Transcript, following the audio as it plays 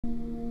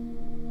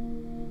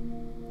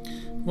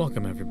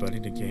Welcome everybody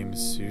to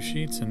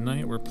GameSushi.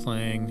 Tonight we're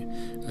playing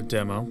a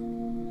demo,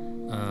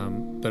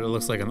 but it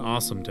looks like an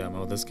awesome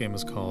demo. This game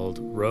is called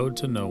Road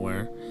to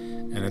Nowhere,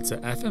 and it's a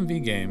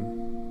FMV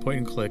game, point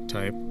and click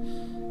type,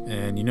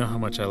 and you know how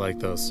much I like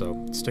those,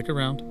 so stick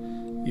around.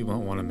 You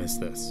won't want to miss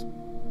this.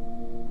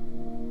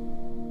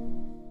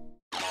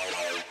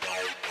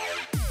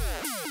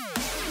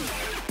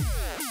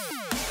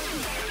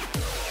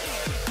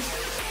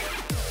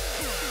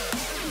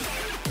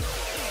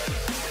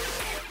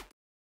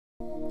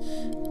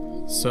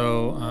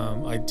 So,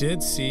 I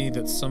did see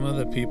that some of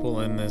the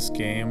people in this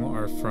game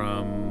are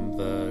from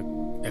the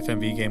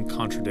FMV game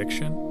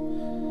Contradiction.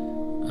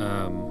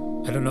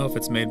 I don't know if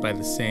it's made by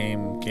the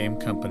same game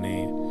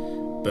company,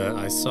 but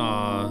I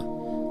saw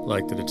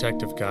like the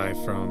detective guy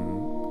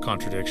from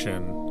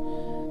Contradiction,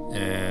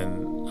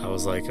 and I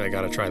was like, I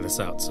gotta try this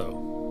out, so.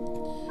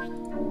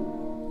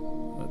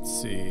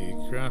 Let's see,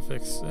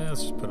 graphics,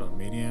 let's just put it on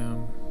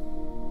medium.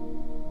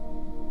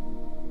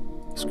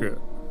 Screw it,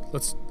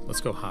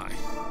 let's go high.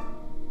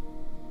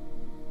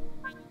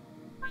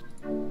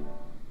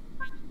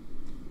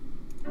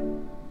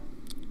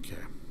 Okay.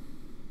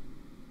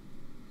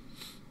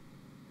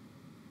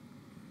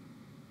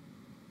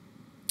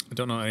 I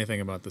don't know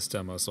anything about this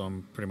demo, so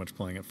I'm pretty much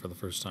playing it for the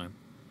first time.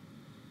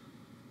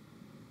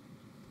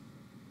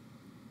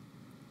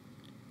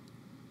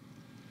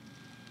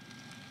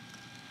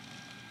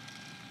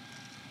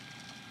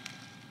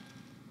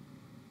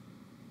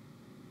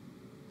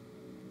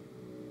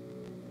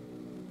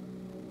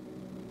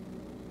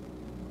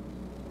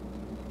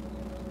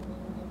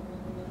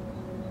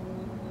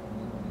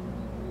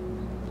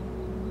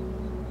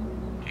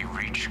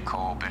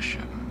 Cole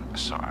Bishop.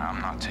 Sorry, I'm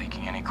not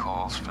taking any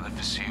calls for the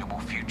foreseeable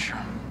future.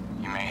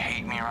 You may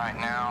hate me right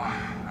now,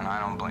 and I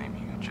don't blame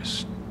you.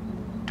 Just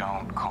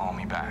don't call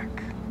me back.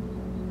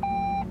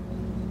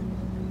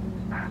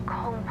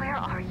 Cole, where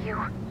are you?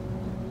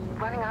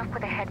 Running off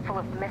with a head full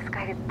of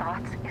misguided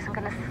thoughts isn't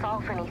gonna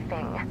solve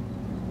anything.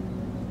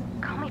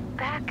 Call me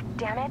back,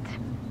 damn it.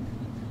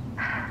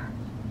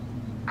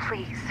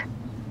 Please.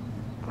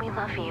 We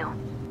love you.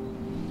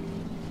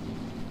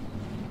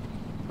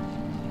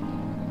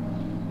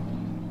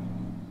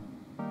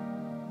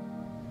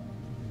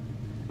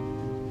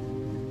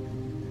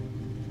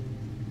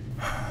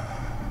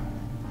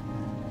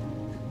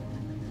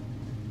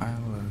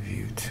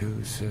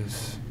 Too,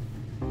 sis.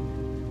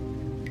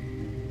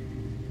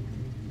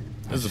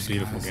 This is a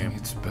beautiful game. I think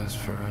it's best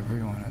for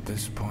everyone at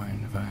this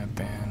point if I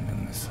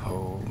abandon this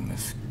whole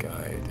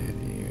misguided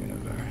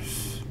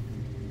universe.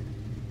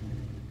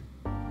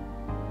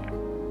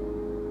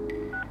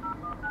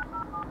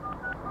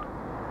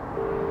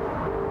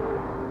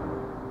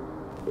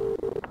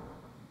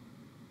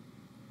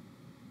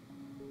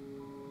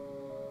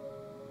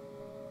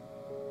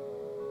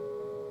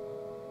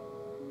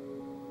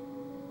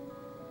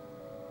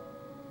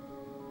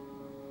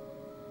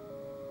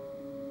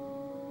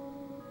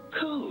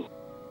 Cole.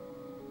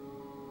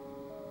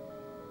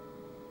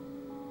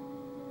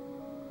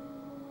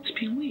 It's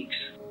been weeks.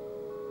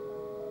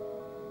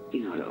 You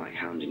know I don't like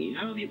hounding you.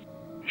 How have you...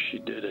 She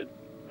did it.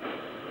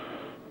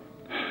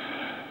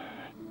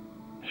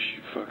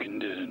 She fucking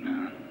did it,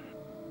 man.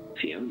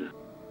 Fiona?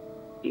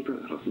 You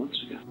broke it off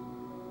months ago.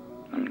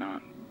 I'm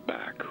not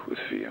back with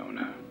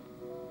Fiona.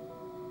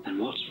 And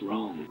what's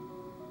wrong?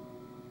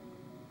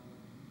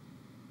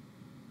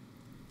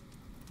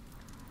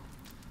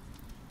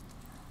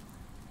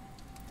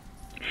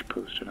 She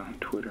posted on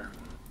Twitter.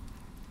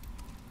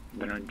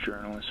 Then her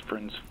journalist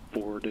friends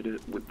forwarded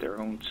it with their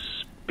own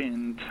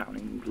spin,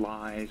 touting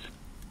lies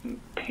and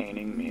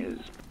painting me as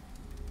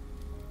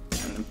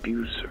an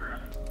abuser.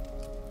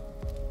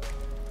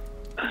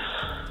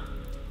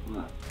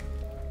 Well,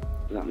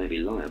 that may be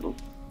liable,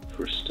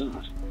 for a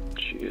start.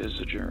 She is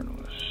a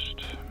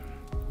journalist.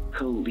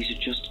 Cole, these are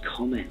just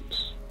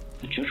comments.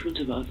 The judgment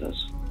of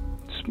others.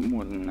 It's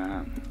more than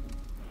that.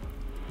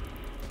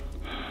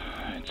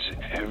 It's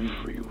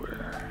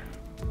everywhere.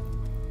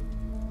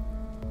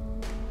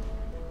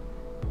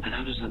 And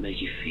how does that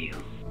make you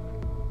feel?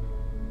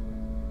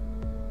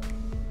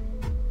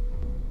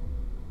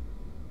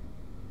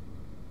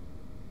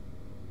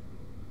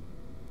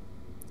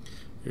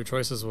 Your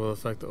choices will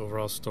affect the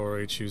overall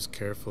story. Choose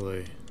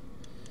carefully.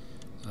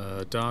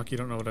 Doc, you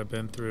don't know what I've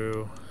been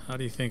through. How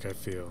do you think I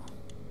feel?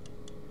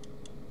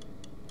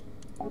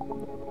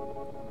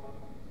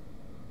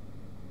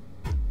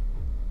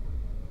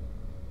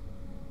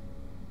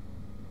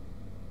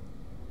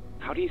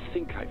 How do you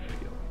think I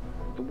feel?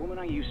 The woman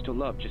I used to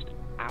love just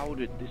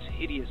outed this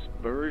hideous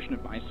version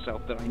of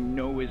myself that I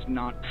know is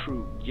not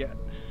true, yet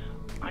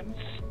I'm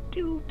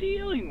still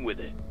dealing with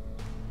it,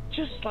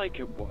 just like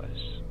it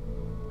was.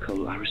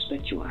 Cole, I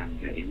respect your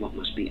anger in what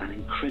must be an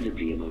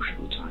incredibly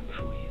emotional time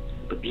for you,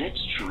 but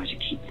let's try to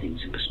keep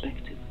things in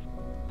perspective.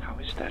 How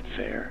is that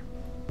fair?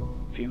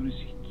 Fiona's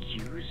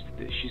used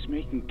this. She's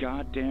making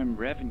goddamn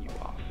revenue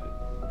off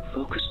it.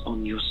 Focus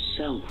on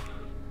yourself.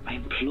 I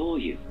implore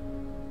you.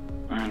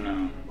 I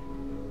know.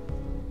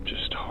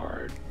 Just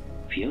hard.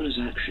 Fiona's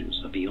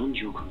actions are beyond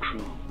your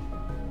control.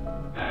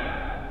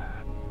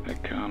 A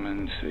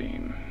common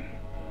theme.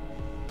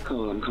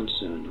 Cole, I'm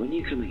concerned. When are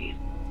you coming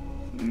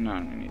in?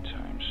 Not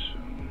anytime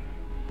soon.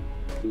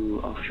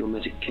 You off your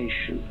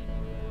medication?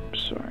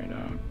 Sorry,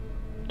 Doc.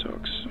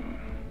 Talk soon.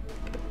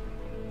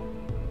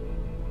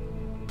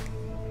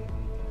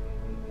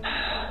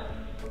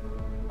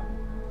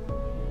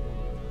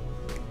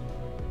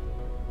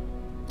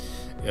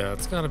 Yeah,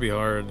 it's gotta be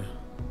hard.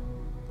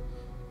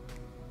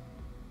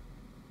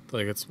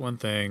 Like, it's one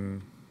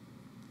thing,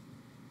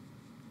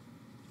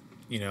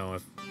 you know,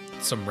 if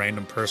some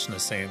random person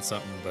is saying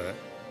something, but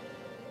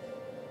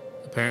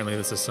apparently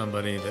this is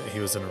somebody that he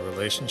was in a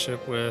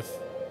relationship with,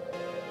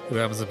 who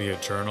happens to be a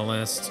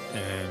journalist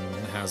and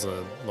has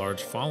a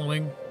large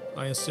following,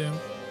 I assume.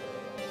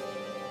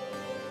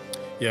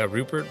 Yeah,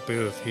 Rupert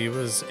Booth, he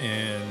was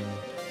in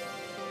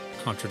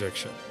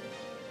Contradiction.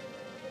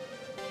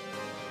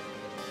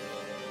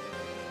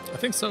 I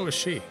think so is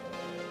she.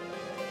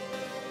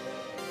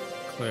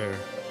 Claire.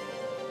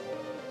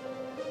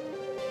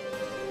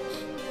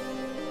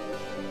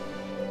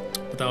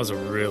 But that was a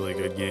really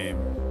good game.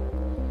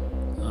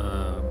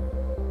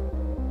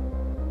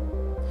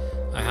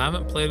 I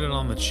haven't played it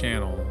on the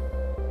channel,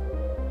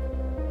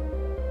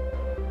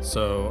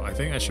 so I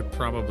think I should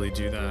probably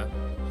do that.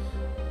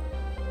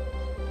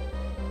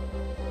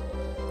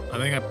 I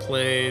think I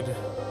played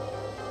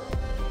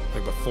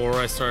like before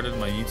I started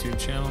my YouTube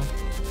channel,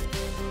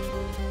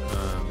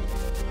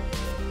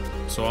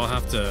 so I'll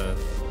have to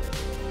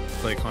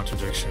play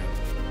Contradiction.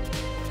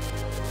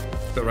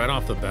 But right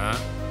off the bat,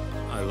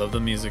 I love the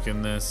music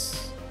in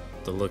this,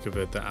 the look of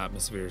it, the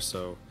atmosphere.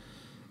 So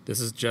this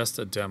is just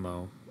a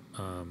demo.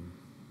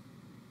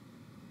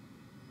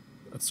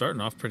 It's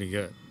starting off pretty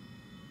good.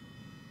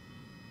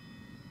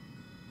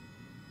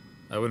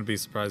 I wouldn't be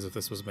surprised if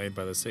this was made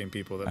by the same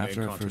people that made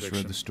After I Contradiction.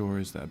 first read the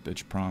stories that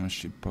bitch promised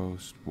she'd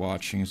post,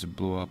 watching as it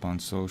blew up on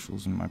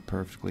socials and my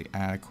perfectly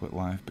adequate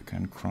life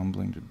began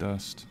crumbling to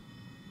dust.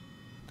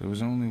 There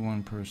was only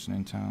one person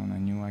in town I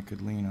knew I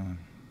could lean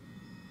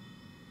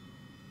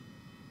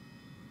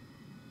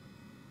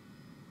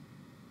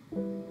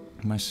on.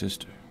 My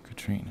sister,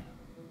 Katrina.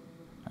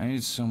 I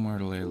needed somewhere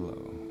to lay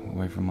low,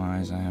 away from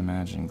eyes I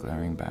imagined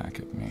glaring back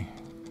at me,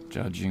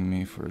 judging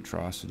me for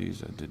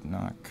atrocities I did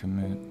not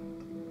commit.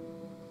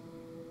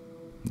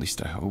 At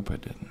least I hope I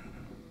didn't.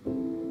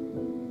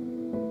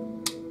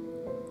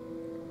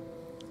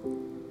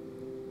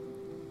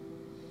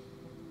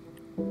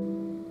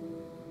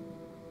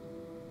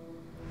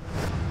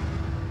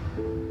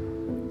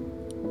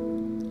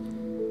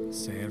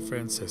 San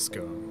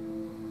Francisco.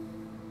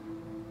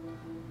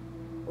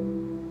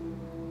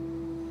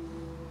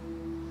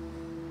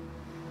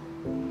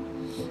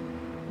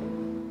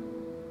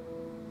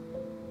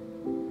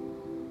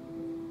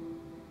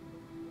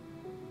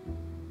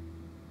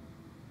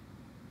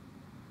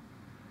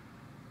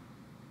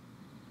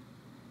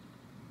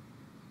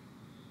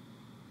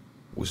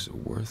 Was it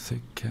worth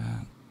it,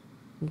 Kat?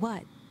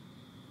 What?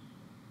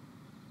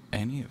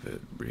 Any of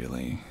it,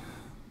 really.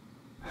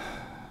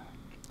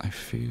 I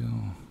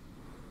feel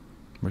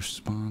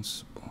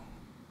responsible.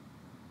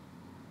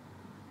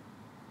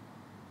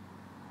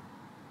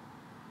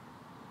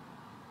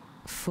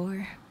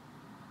 For?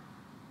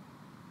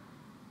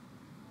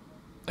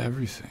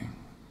 Everything.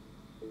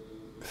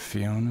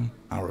 Fiona,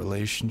 our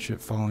relationship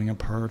falling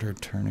apart, her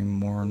turning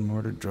more and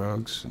more to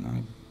drugs, and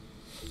I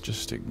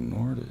just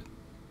ignored it.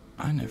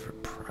 I never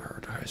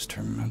prioritized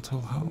her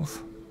mental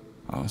health.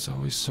 I was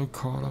always so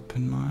caught up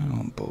in my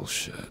own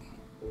bullshit.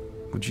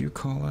 Would you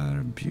call that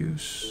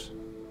abuse?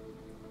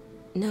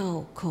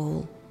 No,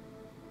 Cole.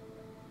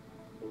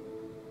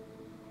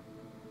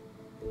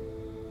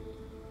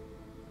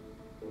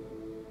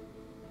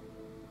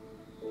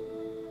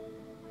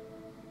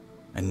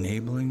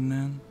 Enabling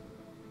men?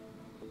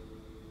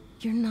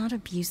 You're not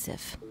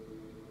abusive.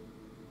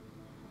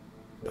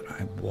 But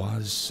I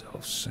was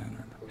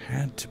self-centered.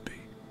 Had to be.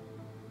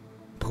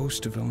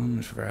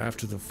 Post-development for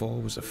After the Fall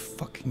was a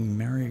fucking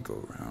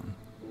merry-go-round.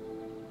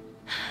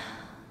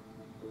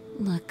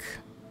 Look,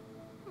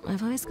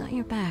 I've always got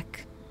your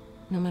back,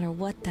 no matter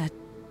what that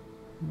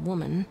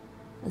woman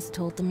has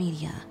told the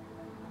media.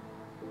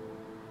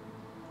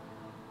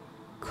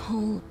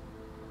 Cole,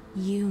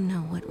 you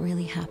know what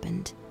really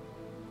happened.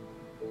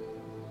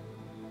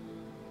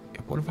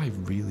 What if I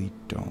really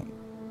don't?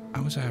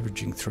 I was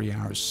averaging 3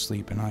 hours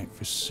sleep a night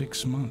for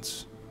 6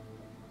 months.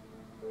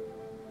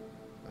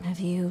 Have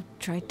you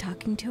tried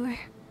talking to her?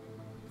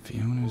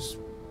 Fiona's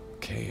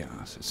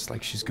chaos. It's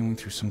like she's going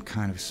through some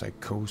kind of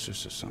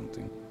psychosis or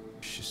something.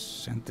 She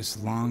sent this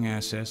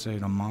long-ass essay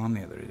to Mom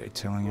the other day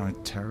telling her how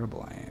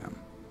terrible I am.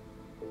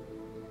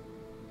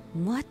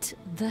 What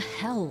the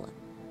hell?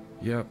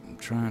 Yep, I'm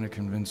trying to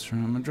convince her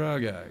I'm a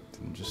drug addict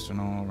and just an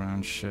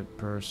all-around shit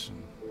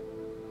person.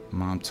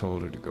 Mom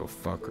told her to go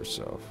fuck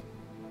herself.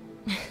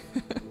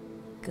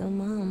 Go,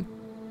 Mom.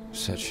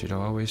 Said she'd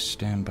always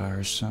stand by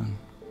her son.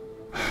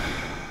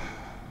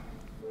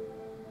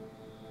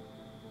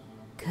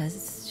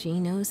 'Cause she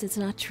knows it's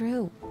not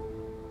true.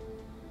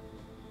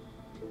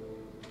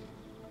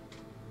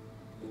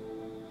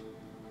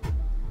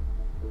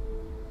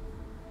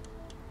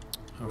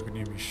 Can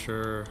you be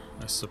sure?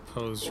 I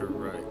suppose you're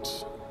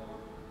right.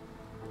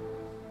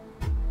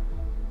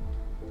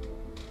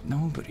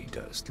 Nobody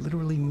does.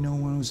 Literally no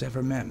one who's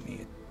ever met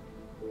me.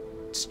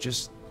 It's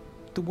just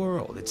the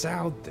world. It's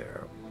out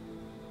there.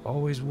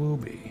 Always will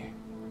be.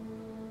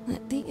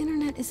 The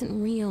internet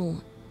isn't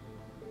real.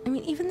 I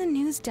mean, even the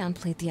news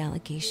downplayed the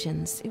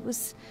allegations. It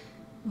was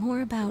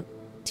more about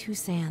two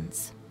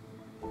sands.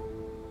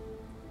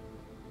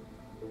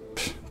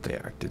 They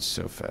acted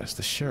so fast,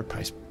 the share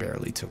price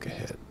barely took a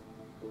hit.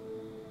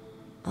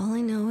 All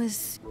I know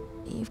is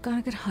you've got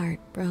a good heart,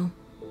 bro.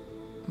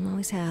 I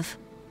always have.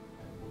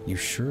 You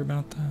sure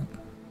about that?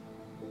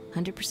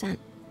 100%.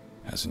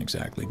 Hasn't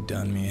exactly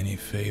done me any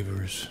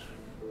favors.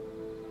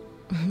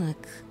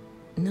 Look,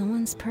 no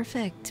one's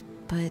perfect,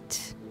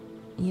 but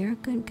you're a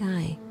good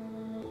guy.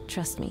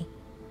 Trust me.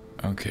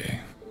 Okay.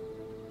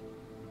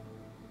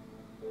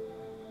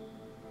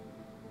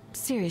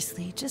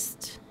 Seriously,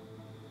 just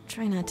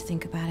try not to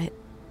think about it.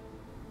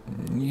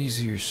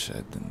 Easier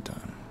said than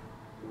done.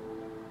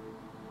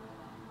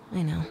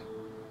 I know.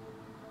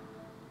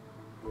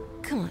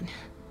 Come on,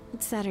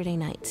 it's Saturday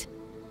night.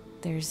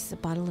 There's a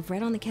bottle of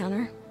red on the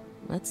counter.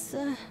 Let's,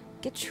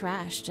 get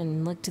trashed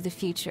and look to the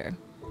future.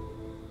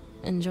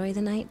 Enjoy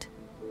the night?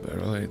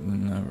 Better late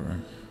than never.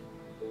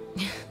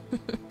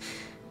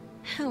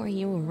 How are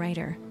you a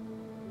writer?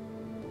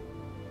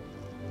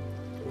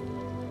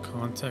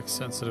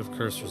 Context-sensitive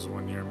cursors.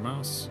 When your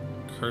mouse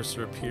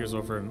cursor appears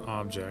over an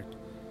object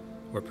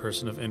or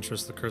person of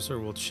interest, the cursor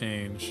will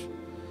change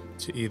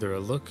to either a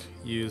look,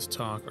 use,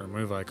 talk, or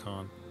move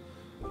icon.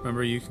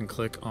 Remember, you can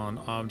click on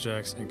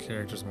objects and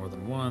characters more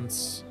than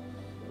once.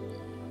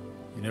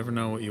 You never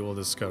know what you will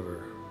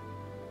discover.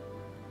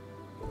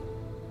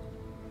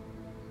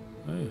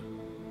 Hey.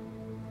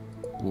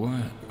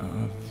 What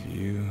a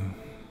view.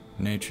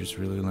 Nature's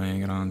really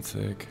laying it on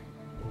thick.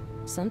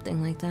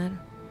 Something like that.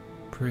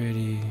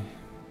 Pretty.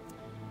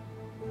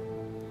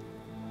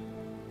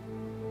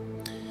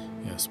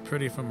 Yes,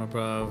 pretty from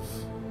above.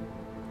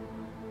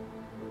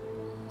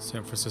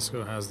 San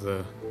Francisco has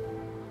the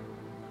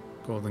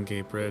Golden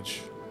Gate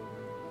Bridge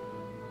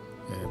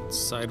and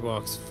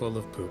sidewalks full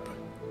of poop.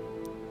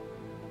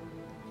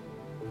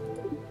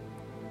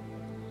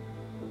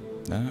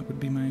 That would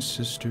be my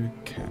sister,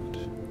 Kat.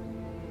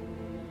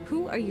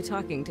 Who are you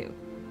talking to?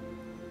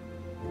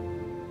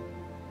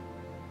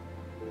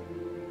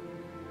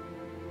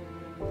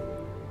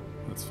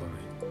 That's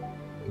funny.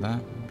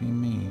 That would be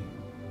me,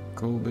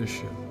 Cole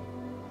Bishop.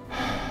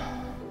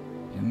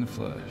 In the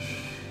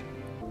flesh.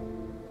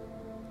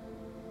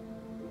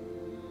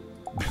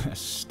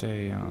 Best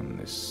stay on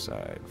this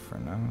side for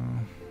now.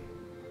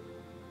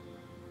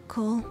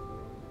 Cole?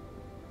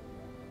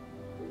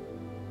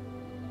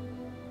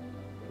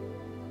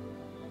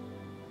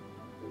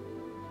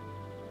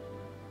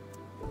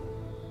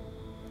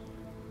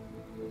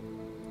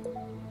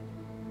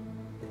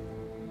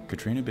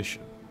 Katrina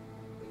Bishop,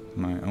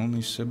 my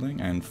only sibling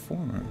and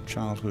former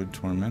childhood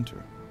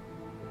tormentor.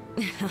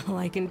 Hell,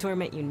 I can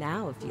torment you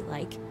now if you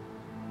like.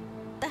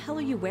 What the hell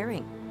are you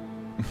wearing?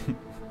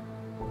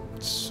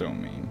 So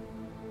mean.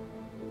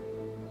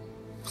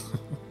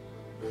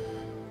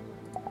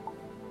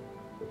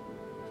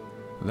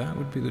 That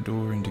would be the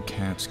door into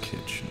Kat's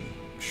kitchen,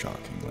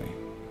 shockingly.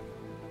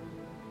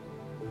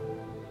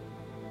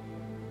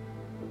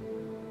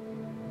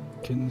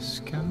 Can the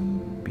sky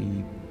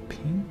be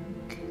pink?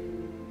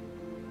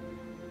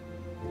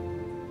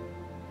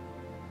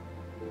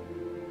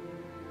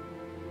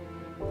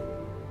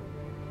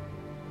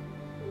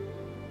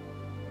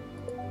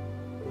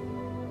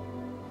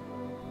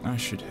 I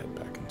should head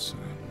back inside.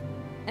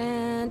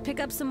 And pick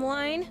up some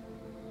wine?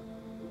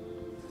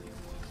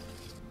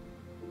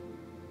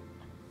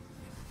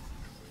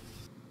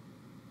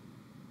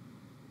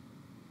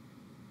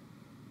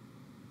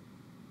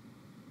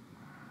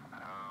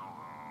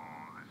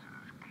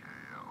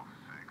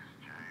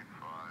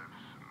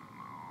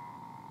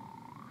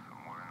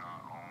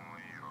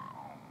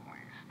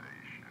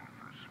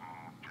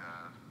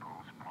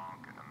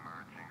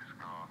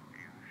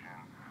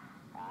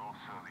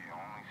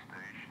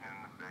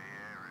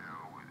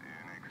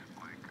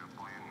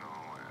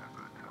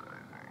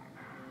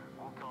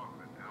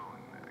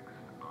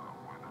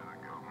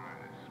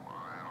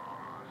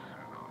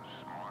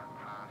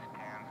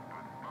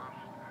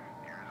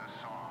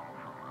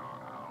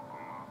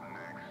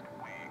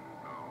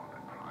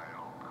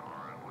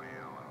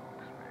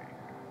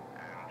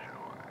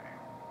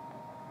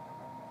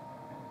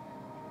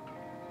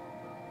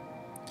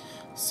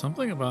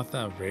 Something about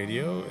that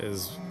radio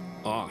is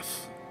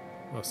off.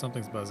 Oh,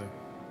 something's buzzing.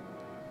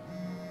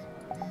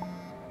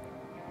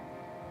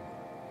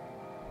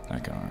 I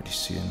can already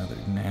see another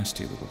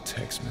nasty little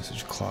text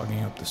message clogging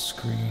up the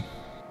screen.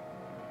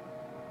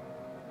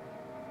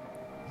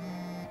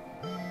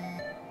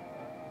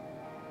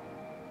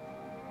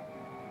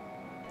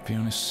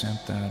 Fiona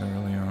sent that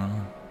earlier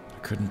on. I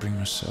couldn't bring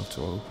myself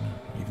to open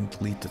it, even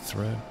delete the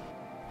thread.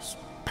 I was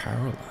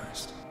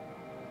paralyzed.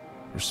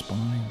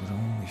 Responding would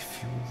only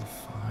fuel the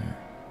fire.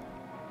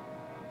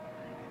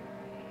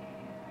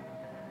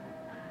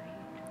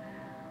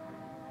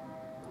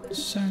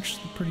 It's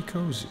actually pretty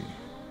cozy.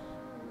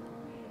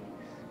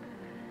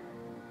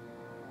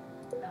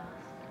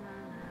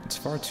 It's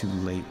far too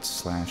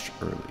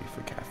late/early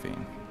for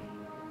caffeine.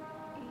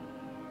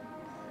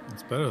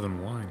 It's better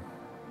than wine.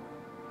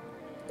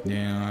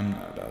 Yeah, I'm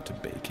not about to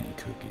bake any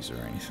cookies or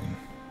anything.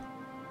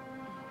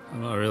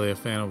 I'm not really a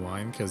fan of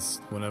wine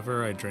because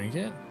whenever I drink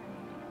it,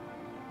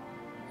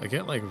 I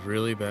get like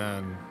really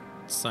bad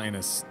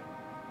sinus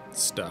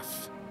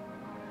stuff.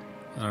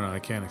 I don't know, I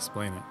can't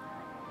explain it.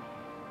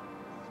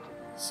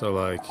 So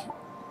like...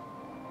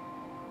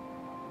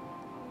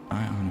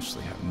 I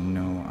honestly have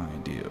no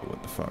idea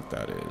what the fuck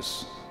that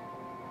is.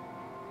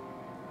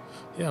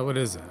 Yeah, what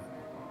is that?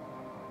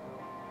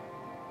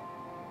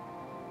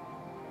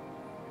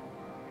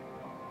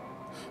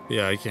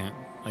 Yeah, I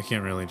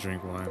can't really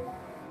drink wine.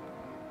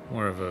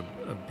 More of a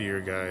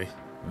beer guy.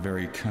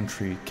 Very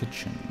country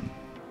kitchen.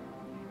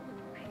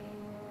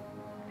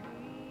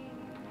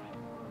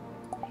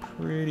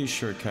 Pretty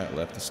sure Kat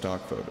left the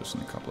stock photos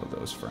in a couple of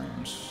those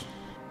frames.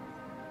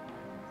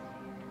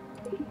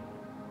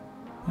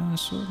 An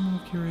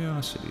assortment of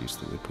curiosities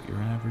that would put your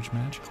average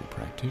magical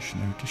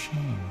practitioner to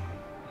shame.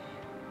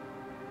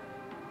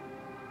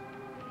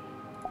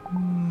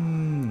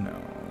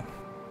 No.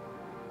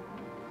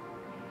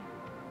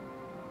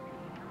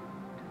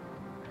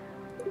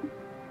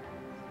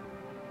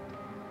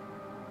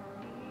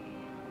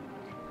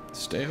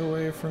 Stay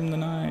away from the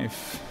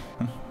knife.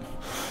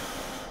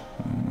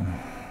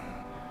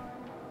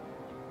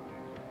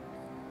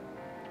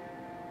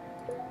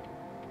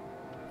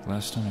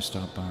 Last time I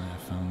stopped by, I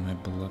found my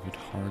beloved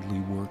hardly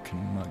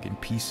working mug in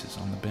pieces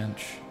on the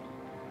bench.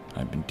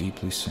 I've been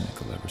deeply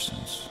cynical ever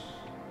since.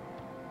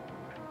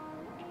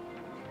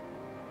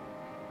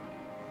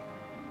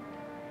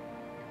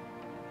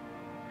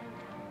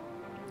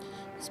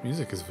 This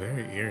music is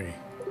very eerie.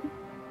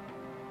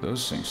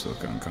 Those things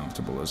look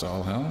uncomfortable as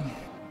all hell.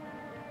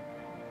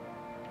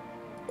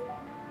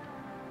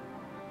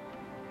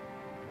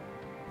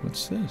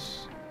 What's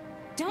this?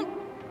 Don't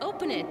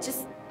open it.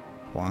 Just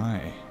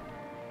Why?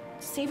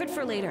 save it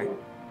for later.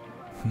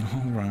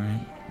 All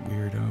right,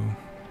 weirdo.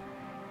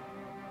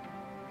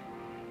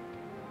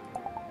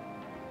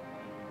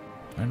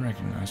 I'd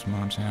recognize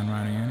Mom's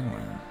handwriting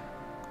anywhere.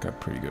 Got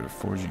pretty good at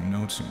forging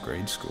notes in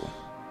grade school.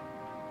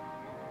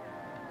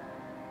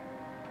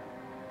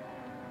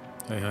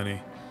 Hey,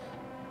 honey.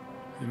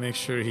 You make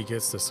sure he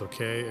gets this,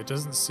 okay? It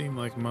doesn't seem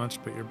like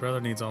much, but your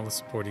brother needs all the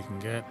support he can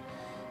get.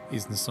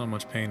 He's in so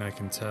much pain, I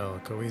can tell.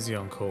 Go easy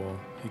on Cole.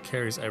 He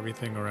carries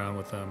everything around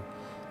with him,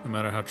 no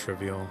matter how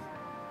trivial.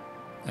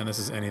 And this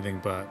is anything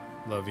but.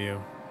 Love you,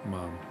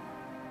 Mom.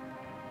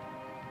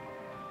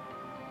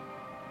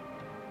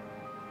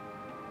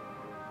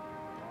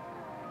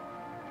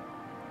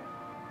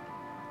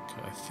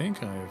 Okay, I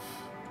think I've...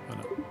 Oh,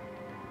 no.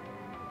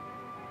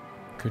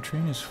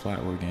 Katrina's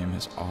flatware game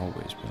has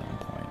always been on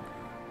point.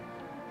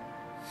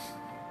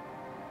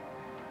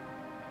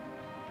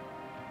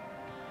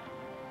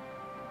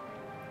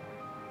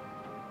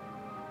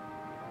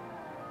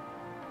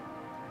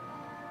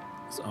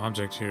 This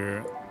object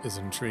here is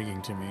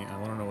intriguing to me. I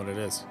want to know what it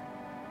is.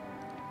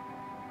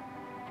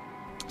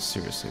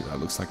 Seriously, that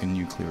looks like a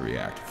nuclear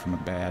reactor from a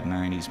bad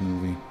 90s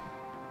movie.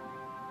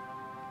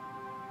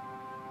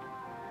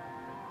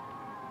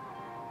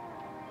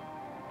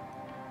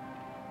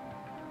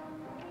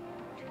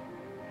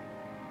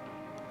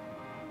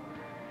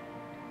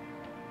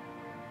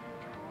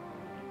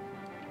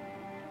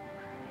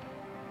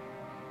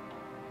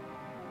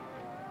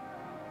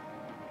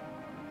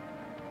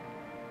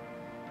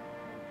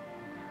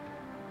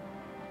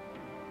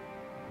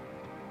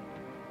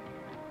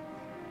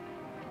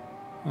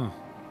 Huh.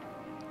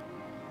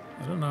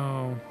 I don't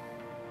know.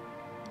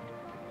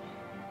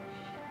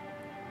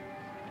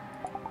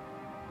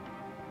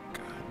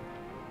 God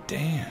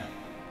damn.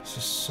 This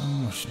is so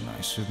much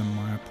nicer than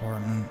my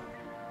apartment.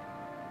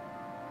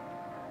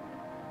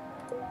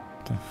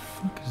 What the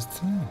fuck is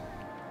that?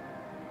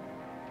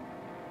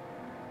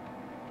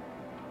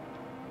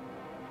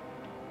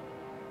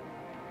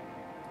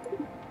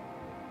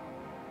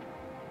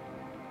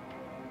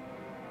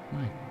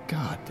 My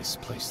God, this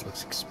place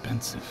looks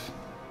expensive.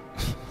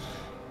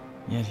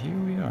 Yet here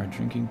we are,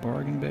 drinking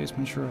bargain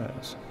basement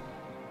Shiraz.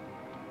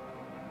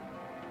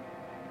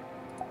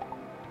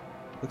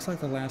 Looks like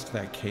the last of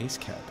that case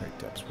Cat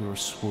picked up as we were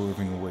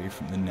swerving away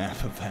from the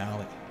Napa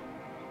Valley.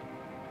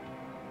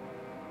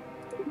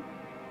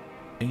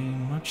 A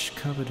much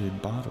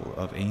coveted bottle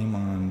of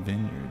Amon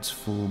Vineyards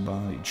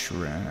full-bodied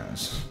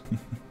Shiraz.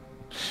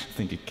 I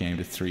think it came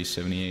to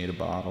 $3.78 a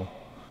bottle.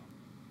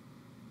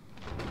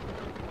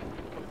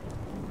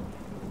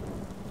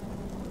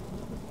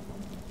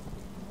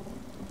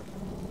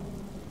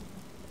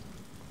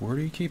 Where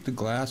do you keep the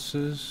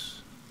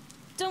glasses?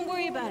 Don't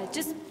worry about it.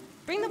 Just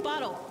bring the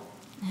bottle.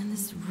 And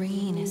this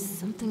rain is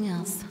something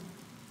else.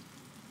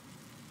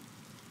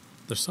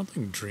 There's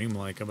something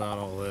dreamlike about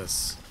all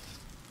this.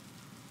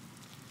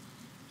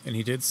 And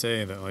he did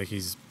say that like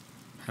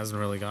hasn't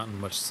really gotten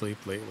much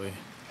sleep lately.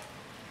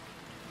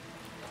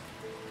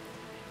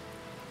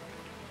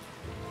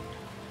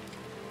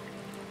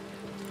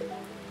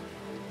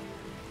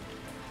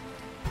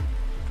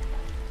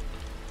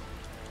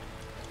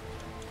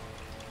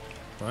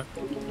 What?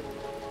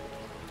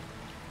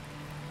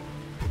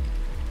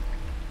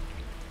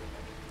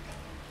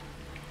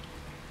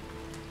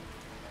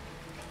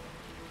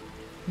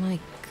 My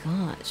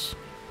gosh.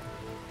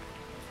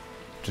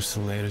 Just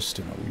the latest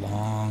in a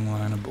long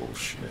line of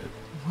bullshit.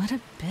 What a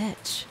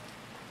bitch.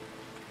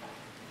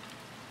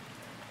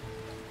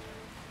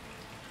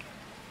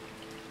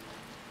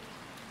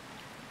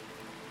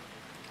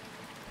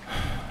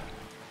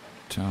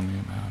 Tell me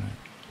about it.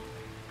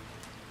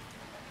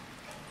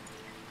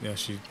 Yeah,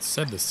 she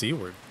said the C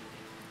word.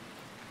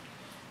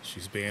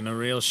 She's being a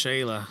real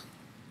Shayla.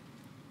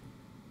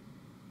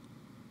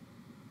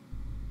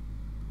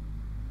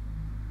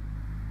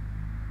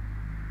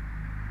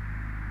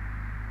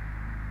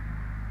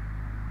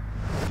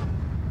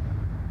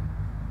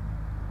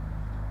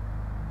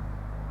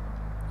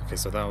 Okay,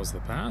 so that was the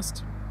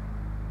past.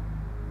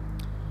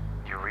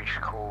 You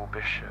reached Cole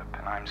Bishop,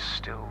 and I'm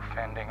still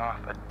fending off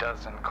a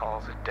dozen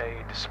calls a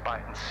day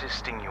despite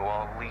insisting you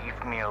all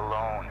leave me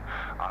alone.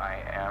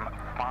 I am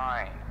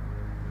fine.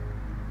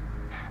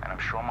 And I'm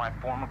sure my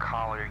former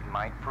colleague,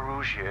 Mike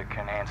Perugia,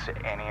 can answer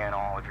any and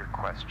all of your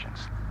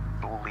questions.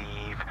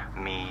 Leave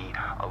me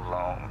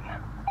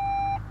alone.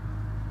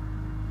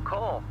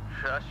 Cole,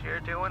 trust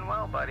you're doing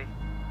well, buddy.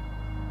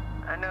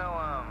 I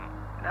know,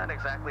 not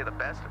exactly the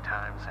best of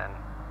times, and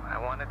I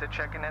wanted to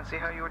check in and see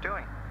how you were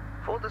doing.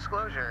 Full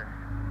disclosure,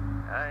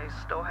 I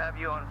still have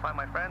you on Find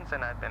My Friends,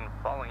 and I've been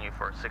following you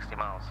for 60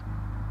 miles.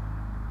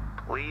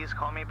 Please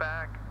call me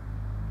back.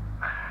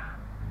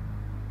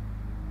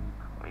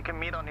 We can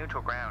meet on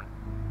neutral ground.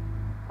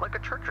 Like a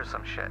church or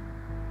some shit.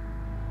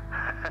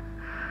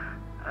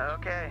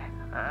 Okay,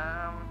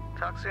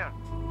 talk soon.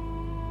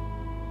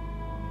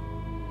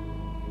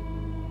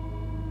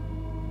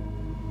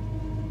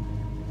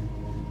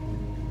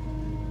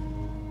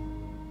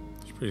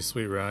 It's a pretty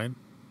sweet ride.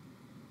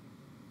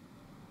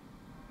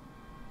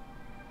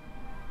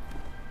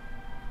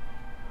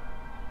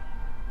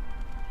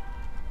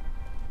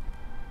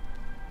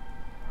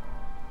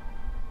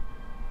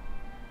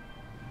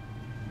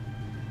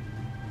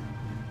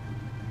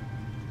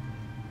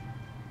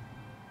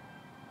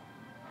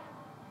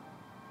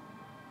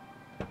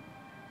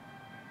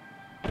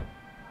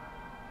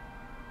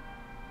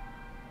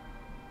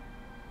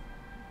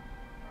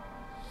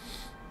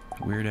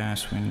 Weird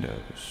ass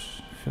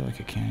windows. I feel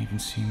like I can't even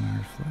see my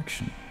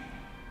reflection.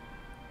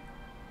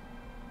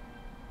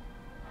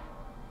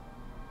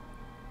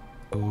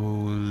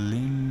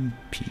 Olympia.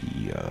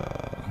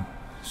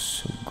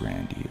 So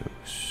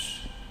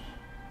grandiose.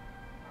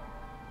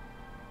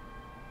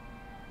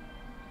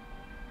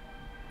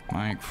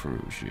 Mike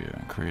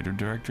Perugia, creative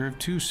director of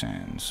Two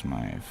Sands,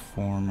 my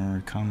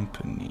former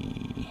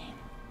company.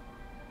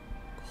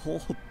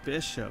 Cole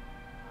Bishop,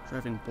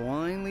 driving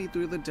blindly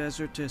through the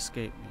desert to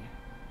escape me.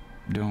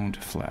 Don't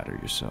flatter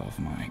yourself,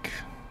 Mike.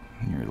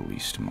 You're the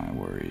least of my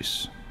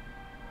worries.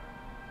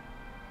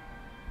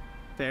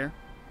 Fair.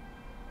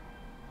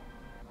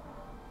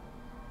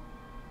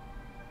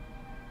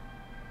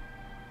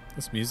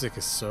 This music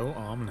is so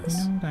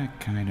ominous. You know that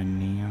kind of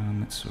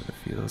neon that sort of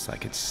feels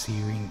like it's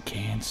searing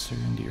cancer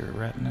into your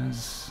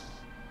retinas?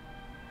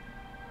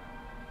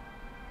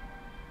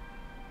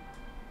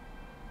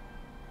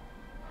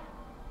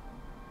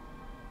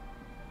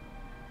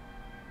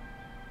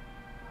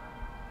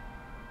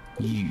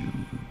 You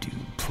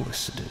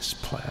duplicitous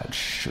plaid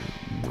shirt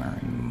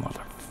wearing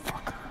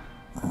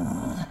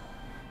motherfucker.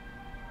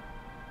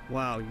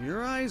 Wow,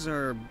 your eyes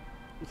are,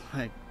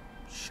 like,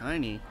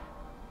 shiny.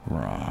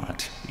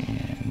 Rot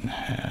in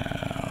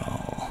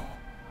hell.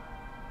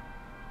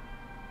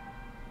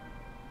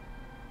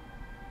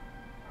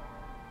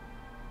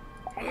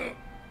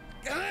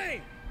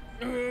 Hey!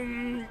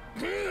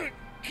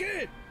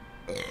 Kid!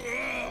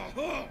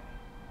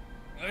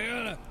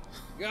 I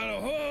got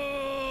a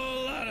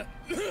whole lot of...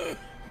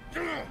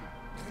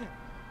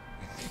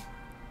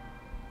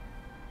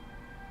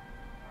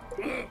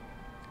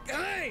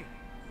 Hey!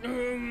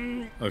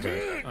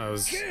 Okay, I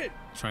was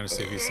trying to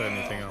see if he said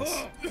anything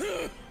else.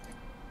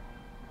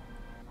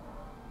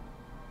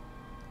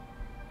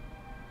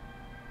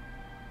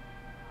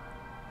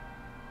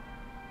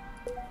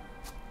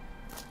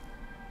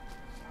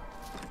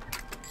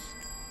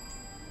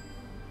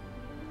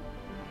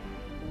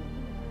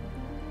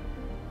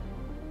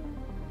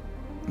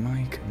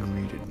 Mike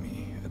greeted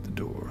me at the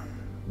door.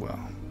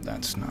 Well,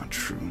 that's not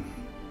true.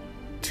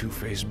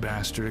 Two-faced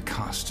bastard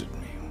accosted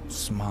me,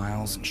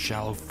 smiles and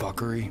shallow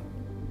fuckery.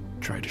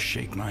 Tried to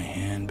shake my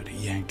hand, but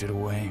he yanked it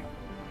away.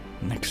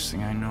 Next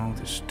thing I know,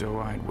 this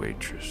doe-eyed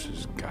waitress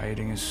is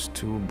guiding us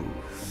to a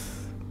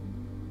booth.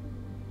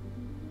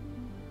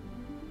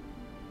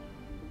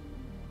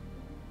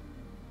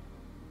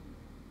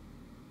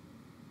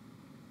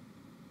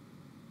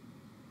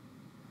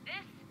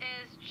 This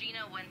is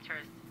Gina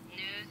Winters,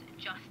 News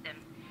Justin.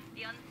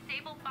 The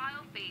unstable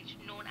biophage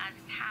known as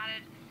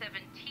Carrot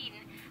 17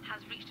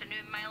 has reached a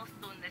new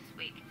milestone this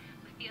week,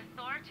 with the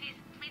authorities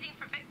pleading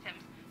for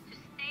victims to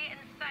stay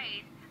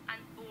inside and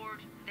board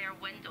their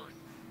windows.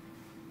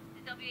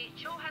 The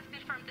WHO has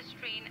confirmed the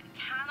strain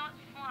cannot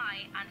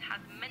fly and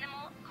has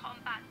minimal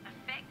combat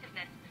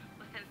effectiveness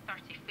within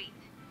 30 feet.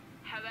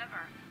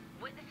 However,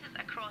 witnesses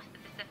across the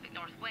Pacific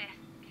Northwest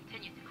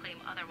continue to claim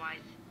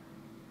otherwise.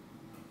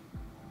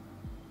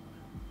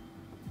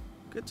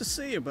 Good to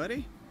see you,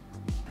 buddy.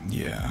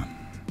 Yeah.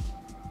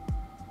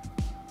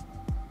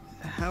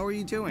 How are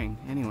you doing,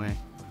 anyway?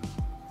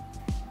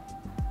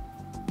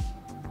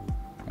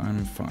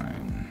 I'm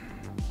fine.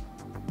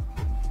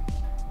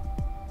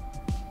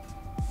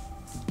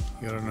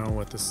 You gotta know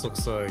what this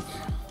looks like.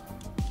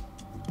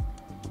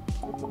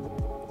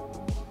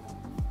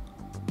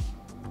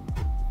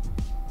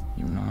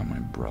 You're not my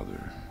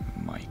brother,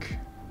 Mike.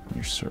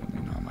 You're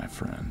certainly not my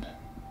friend.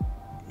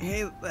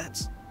 Hey,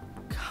 that's...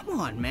 Come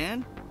on,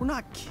 man. We're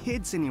not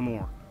kids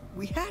anymore.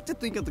 We had to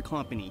think of the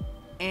company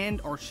and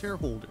our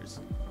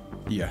shareholders.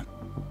 Yeah.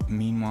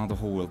 Meanwhile, the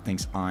whole world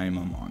thinks I'm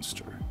a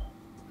monster.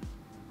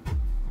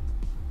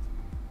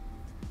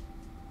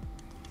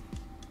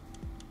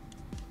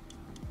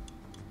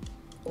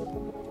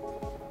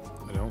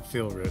 I don't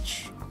feel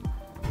rich.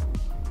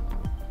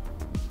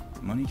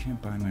 Money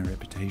can't buy my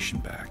reputation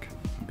back.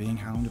 I'm being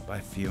hounded by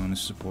Fiona's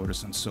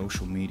supporters on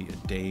social media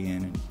day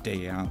in and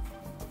day out.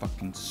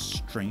 Fucking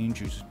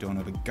strangers who don't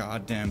have a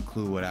goddamn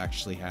clue what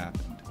actually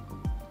happened.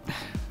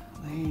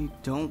 They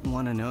don't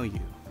want to know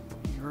you.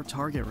 You're a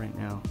target right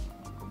now.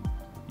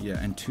 Yeah,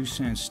 and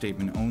Toussaint's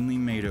statement only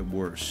made it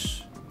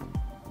worse.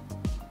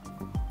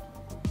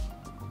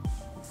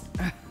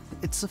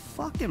 It's a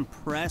fucking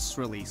press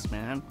release,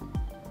 man.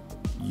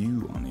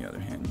 You, on the other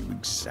hand, knew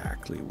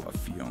exactly what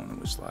Fiona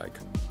was like.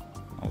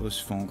 All those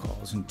phone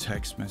calls and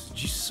text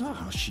messages, you saw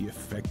how she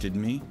affected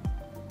me.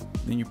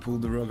 Then you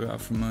pulled the rug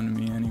out from under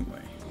me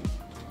anyway.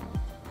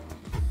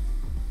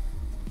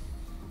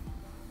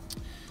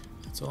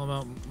 It's all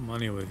about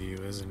money with you,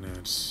 isn't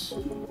it?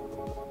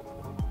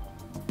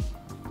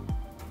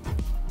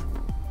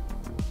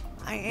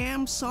 I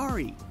am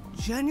sorry.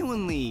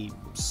 Genuinely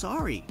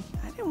sorry.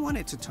 I didn't want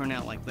it to turn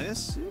out like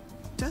this. It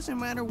doesn't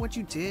matter what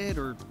you did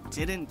or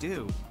didn't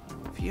do.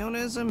 Fiona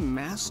is a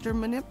master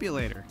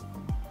manipulator.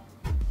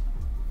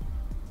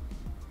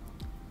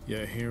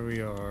 Yeah, here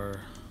we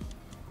are.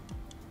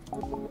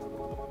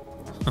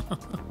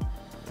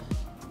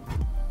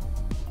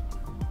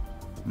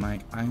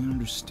 Mike, I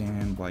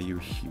understand why you're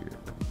here,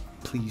 but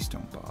please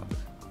don't bother.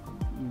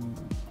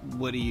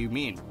 What do you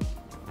mean?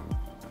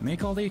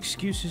 Make all the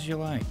excuses you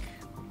like.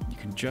 You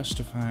can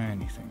justify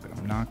anything, but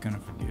I'm not gonna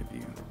forgive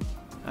you.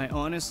 I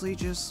honestly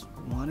just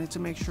wanted to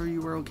make sure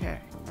you were okay.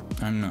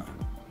 I'm not.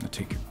 Now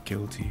take your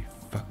guilty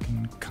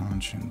fucking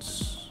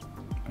conscience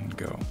and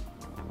go.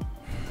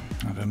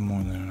 I've had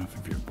more than enough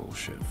of your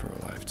bullshit for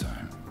a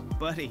lifetime.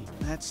 Buddy,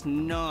 that's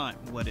not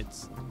what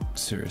it's...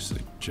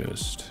 Seriously,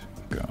 just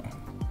go.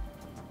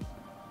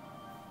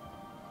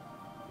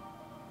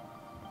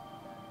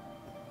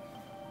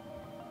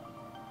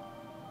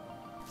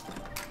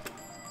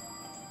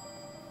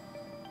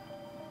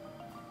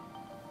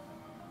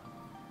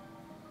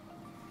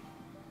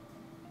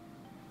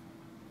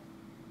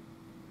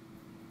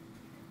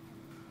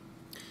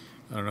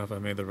 I don't know if I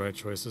made the right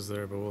choices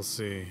there, but we'll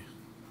see.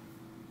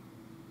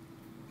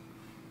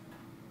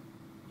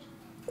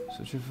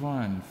 Such a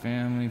fun,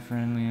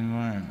 family-friendly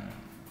environment.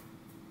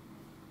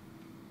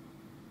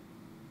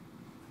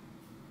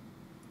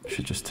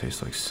 Should just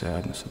taste like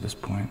sadness at this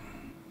point.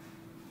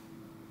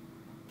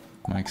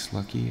 Mike's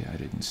lucky I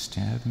didn't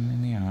stab him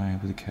in the eye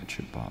with a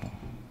ketchup bottle.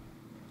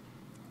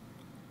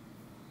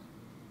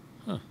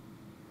 Huh.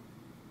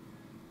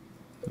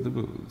 The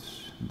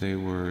booths, they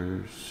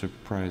were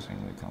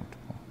surprisingly comfortable.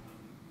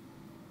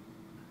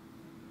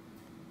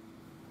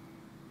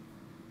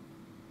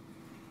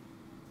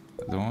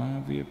 Though I'm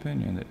of the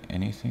opinion that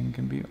anything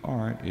can be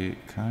art, it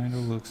kinda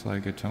looks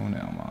like a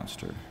toenail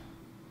monster.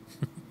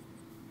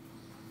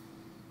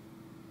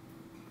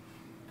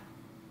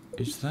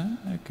 Is that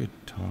a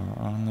guitar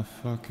on the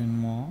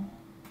fucking wall?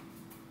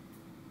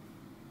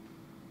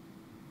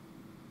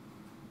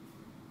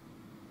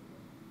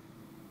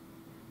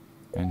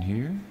 And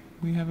here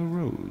we have a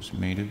rose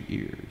made of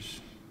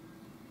ears.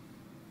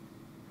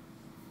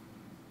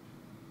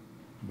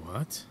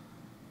 What?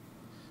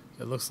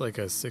 It looks like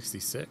a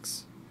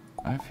 66.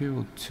 I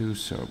feel too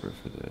sober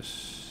for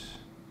this.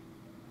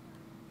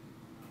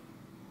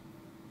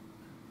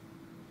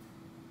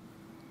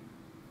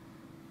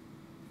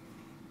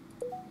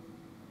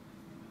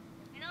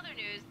 In other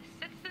news,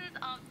 citizens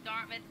of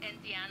Dartmouth,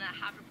 Indiana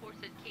have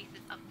reported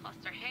cases of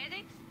cluster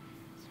headaches,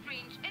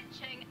 strange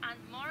itching, and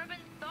morbid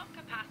thought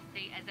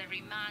capacity as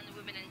every man,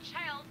 woman, and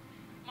child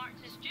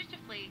marches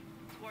dutifully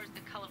towards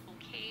the colourful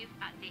cave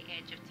at the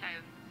edge of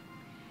town.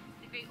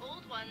 The great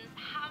old ones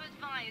have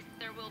advised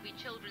there will be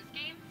children's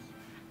games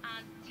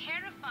and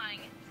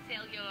terrifying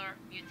cellular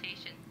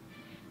mutation.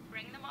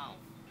 Bring them all.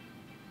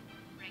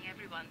 Bring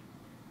everyone.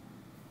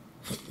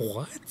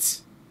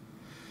 What?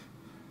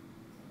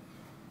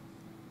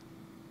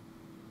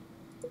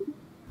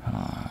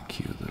 Ah,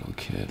 cute little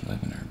kid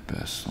living her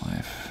best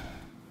life.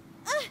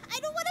 I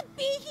don't want to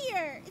be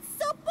here. It's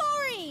so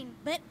boring.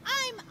 But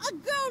I'm a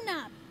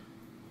grown-up.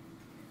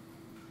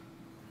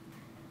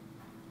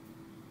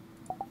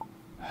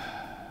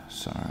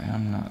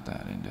 I'm not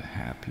that into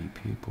happy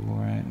people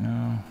right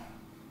now.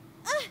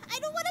 I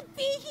don't want to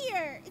be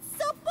here. It's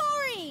so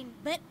boring.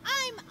 But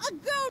I'm a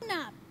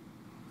grown-up.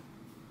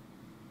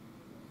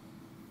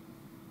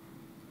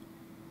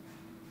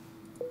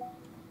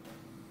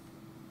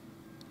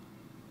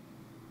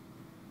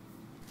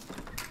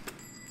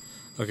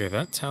 Okay,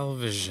 that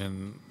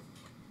television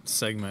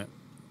segment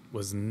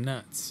was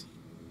nuts.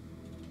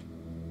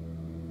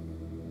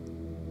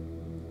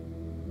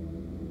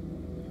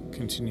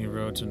 Continue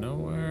road to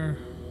nowhere.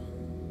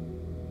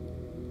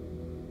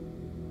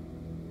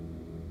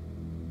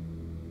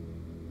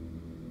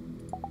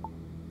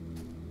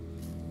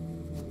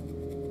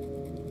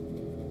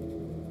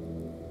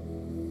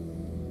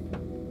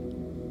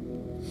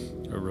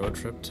 A road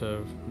trip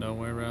to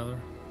nowhere, rather.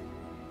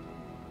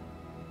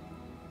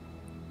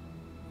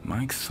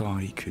 Mike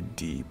thought he could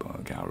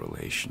debug our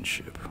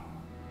relationship.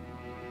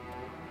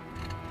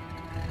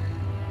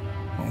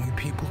 Only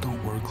people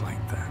don't work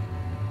like that.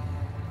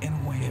 In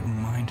a way, it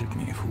reminded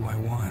me of who I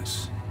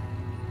was.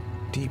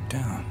 Deep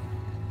down.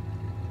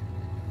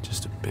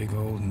 Just a big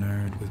old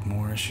nerd with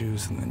more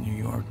issues than the New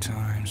York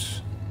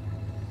Times.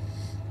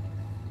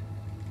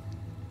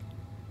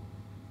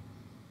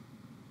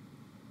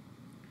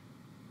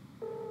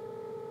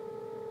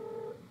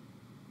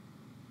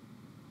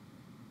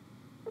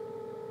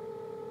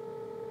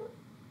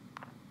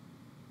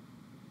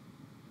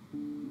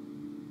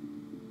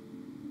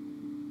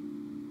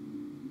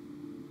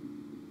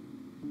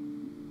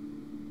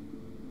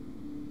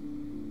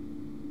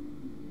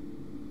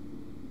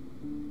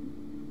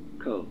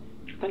 Cole,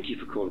 thank you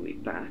for calling me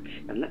back,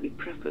 and let me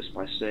preface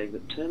by saying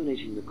that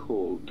terminating the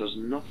call does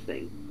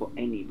nothing for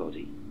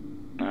anybody.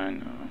 I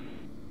know.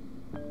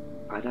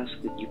 I'd ask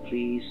that you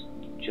please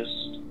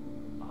just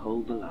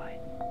hold the line.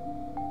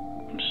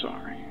 I'm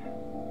sorry.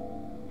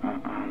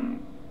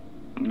 I'm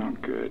not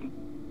good.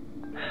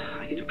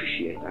 I can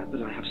appreciate that,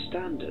 but I have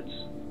standards.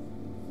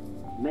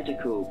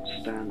 Medical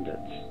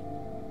standards.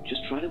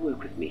 Just try to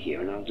work with me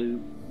here, and I'll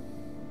do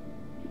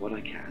what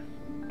I can.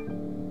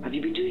 Have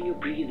you been doing your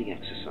breathing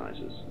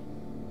exercises?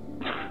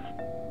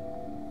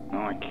 No,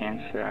 I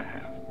can't say I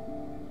have.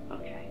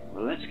 Okay,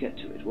 well, let's get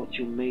to it. What's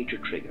your major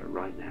trigger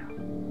right now?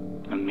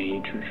 A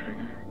major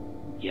trigger?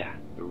 Yeah,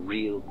 a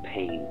real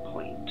pain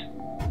point.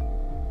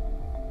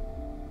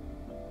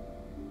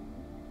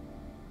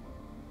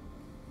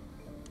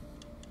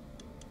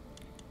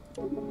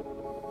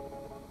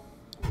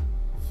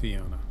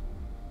 Fiona.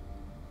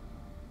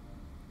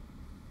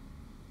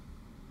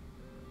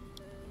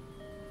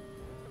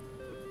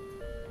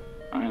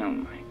 I know,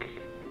 Mike.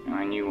 And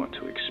I knew what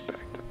to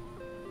expect.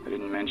 I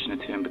didn't mention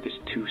it to him, but this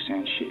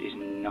Tucson shit is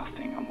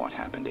nothing on what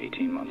happened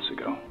 18 months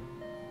ago.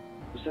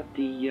 Was that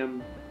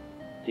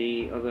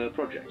the other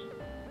project?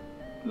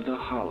 The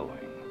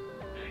Hollowing.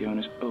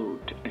 Fiona's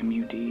ode to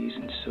MUDs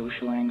and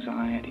social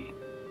anxiety.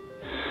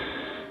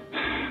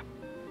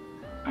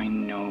 I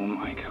know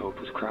Mike helped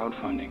with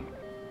crowdfunding.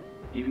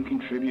 Even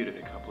contributed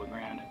a couple of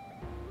grand.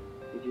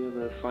 Did you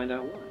ever find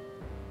out why?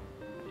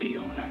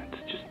 Fiona,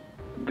 it's just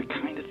the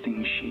kind of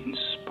thing she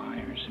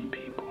inspires in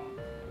people.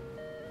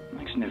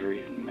 Mike's never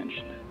even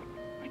mentioned it.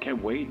 I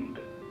kept waiting,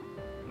 but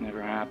it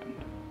never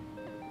happened.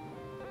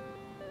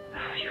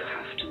 You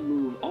have to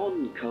move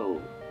on,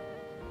 Cole.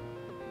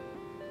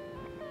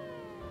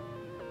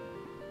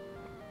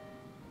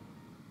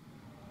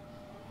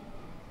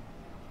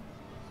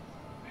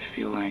 I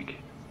feel like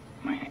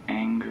my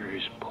anger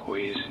is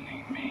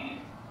poisoning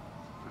me.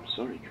 I'm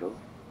sorry, Cole.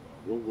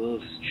 Your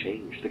world has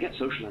changed. Forget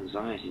social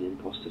anxiety and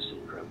imposter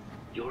syndrome.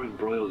 You're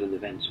embroiled in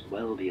events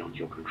well beyond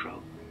your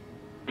control.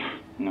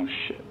 No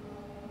shit.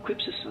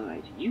 Quips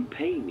aside, you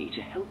pay me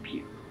to help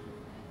you.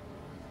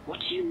 What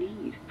do you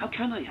need? How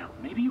can I help?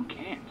 Maybe you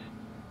can't.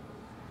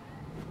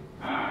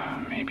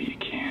 Maybe you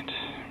can't.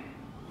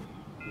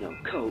 No,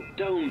 Cole,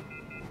 don't.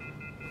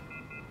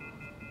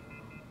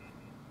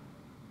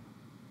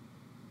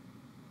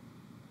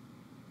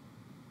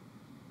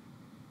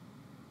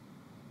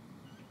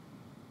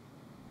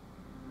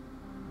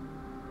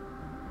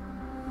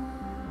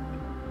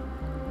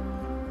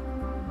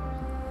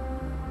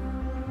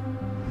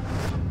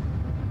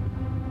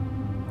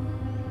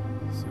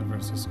 San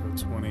Francisco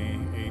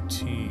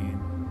 2018.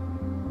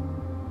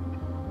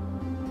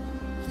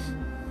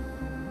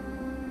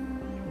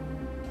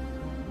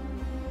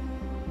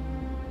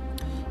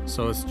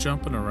 So it's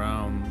jumping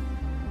around.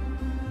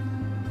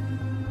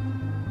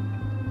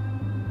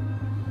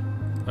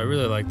 I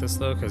really like this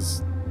though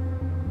because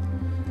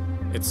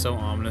it's so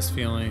ominous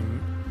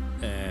feeling,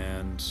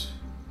 and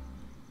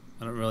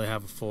I don't really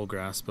have a full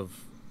grasp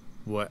of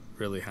what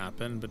really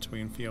happened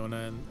between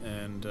Fiona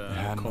and It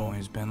hadn't Cole.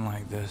 always been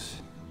like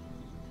this.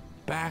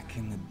 Back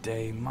in the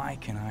day,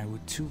 Mike and I were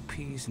two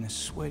peas in a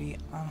sweaty,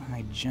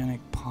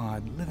 unhygienic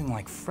pod, living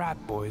like frat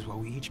boys while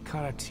we each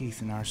cut our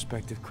teeth in our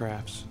respective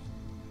crafts.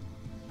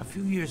 A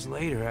few years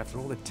later, after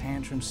all the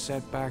tantrums,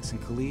 setbacks,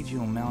 and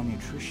collegial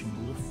malnutrition,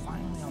 we were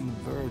finally on the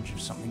verge of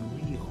something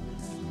real.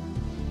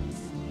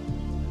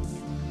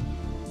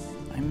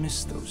 I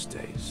miss those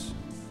days.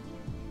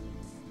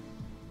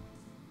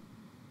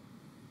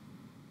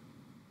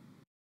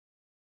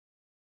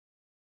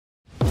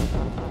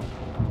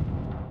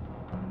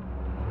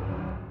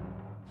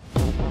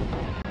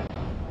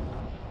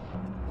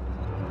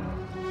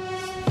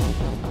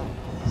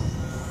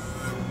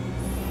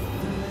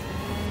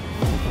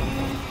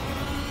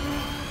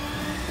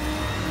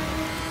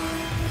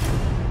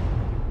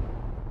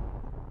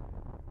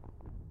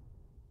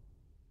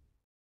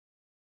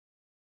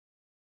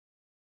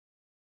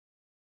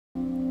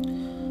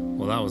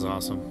 that was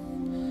awesome.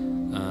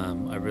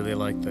 I really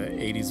liked the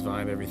 80s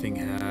vibe everything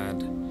had.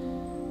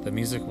 The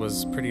music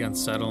was pretty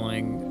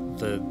unsettling.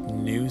 The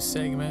news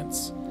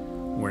segments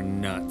were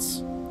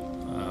nuts.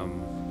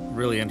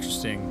 Really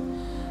interesting.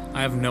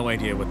 I have no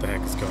idea what the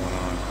heck is going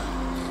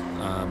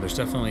on. There's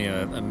definitely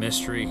a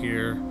mystery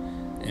here,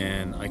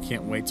 and I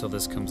can't wait till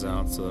this comes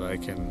out so that I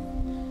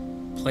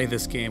can play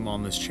this game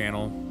on this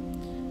channel,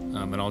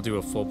 and I'll do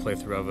a full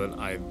playthrough of it.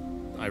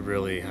 I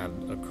really had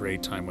a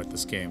great time with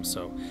this game,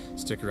 so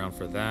stick around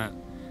for that.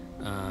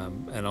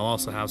 And I'll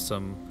also have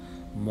some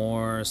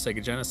more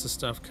Sega Genesis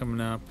stuff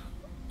coming up.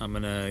 I'm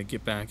gonna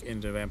get back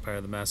into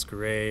Vampire the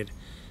Masquerade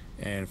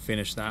and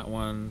finish that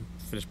one,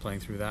 finish playing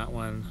through that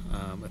one.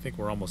 I think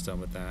we're almost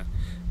done with that.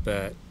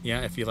 But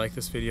yeah, if you like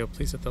this video,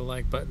 please hit the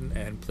like button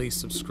and please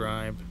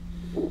subscribe.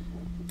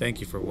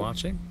 Thank you for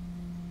watching,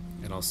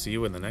 and I'll see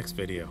you in the next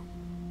video.